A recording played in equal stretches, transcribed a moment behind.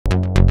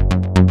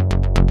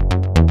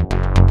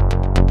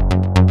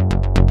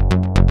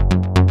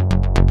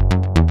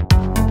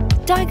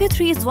Tiger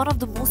 3 is one of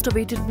the most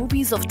awaited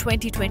movies of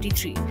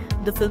 2023.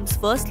 The film's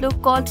first look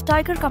called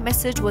Tiger का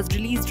Message was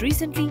released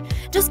recently,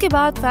 जिसके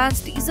बाद fans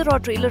teaser और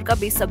trailer का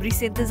बेसब्री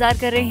से इंतजार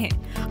कर रहे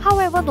हैं.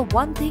 However, the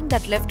one thing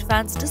that left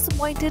fans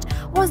disappointed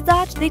was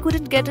that they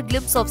couldn't get a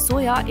glimpse of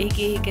Zoya,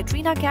 aka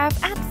Katrina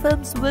Kaif, and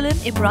film's villain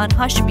Emraan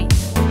Hashmi.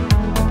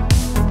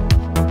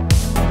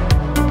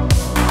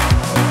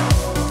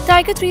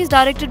 Tiger 3 is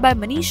directed by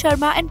Manish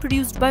Sharma and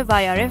produced by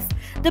YRF.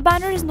 The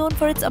banner is known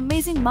for its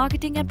amazing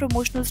marketing and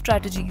promotional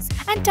strategies,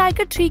 and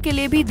Tiger 3 के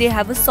लिए भी they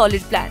have a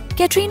solid plan.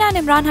 Katrina and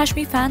Emraan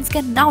Hashmi fans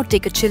can now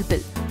take a chill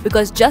pill,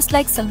 because just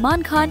like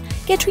Salman Khan,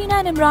 Katrina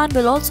and Emraan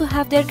will also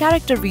have their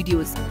character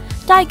videos.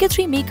 Tiger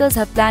 3 makers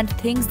have planned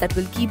things that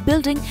will keep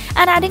building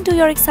and adding to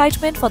your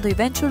excitement for the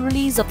eventual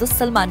release of the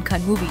Salman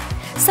Khan movie.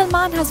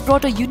 Salman has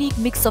brought a unique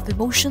mix of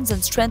emotions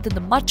and strength in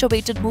the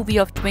much-awaited movie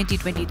of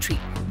 2023.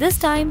 This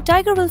time,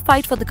 Tiger will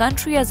fight for the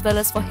country as well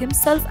as for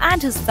himself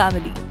and his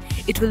family.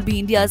 It will be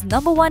India's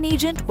 #1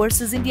 agent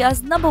versus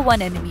India's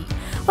 #1 enemy.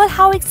 Well,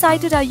 how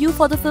excited are you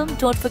for the film?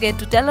 Don't forget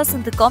to tell us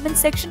in the comment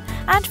section,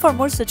 and for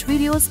more such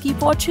videos,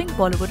 keep watching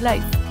Bollywood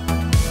Live.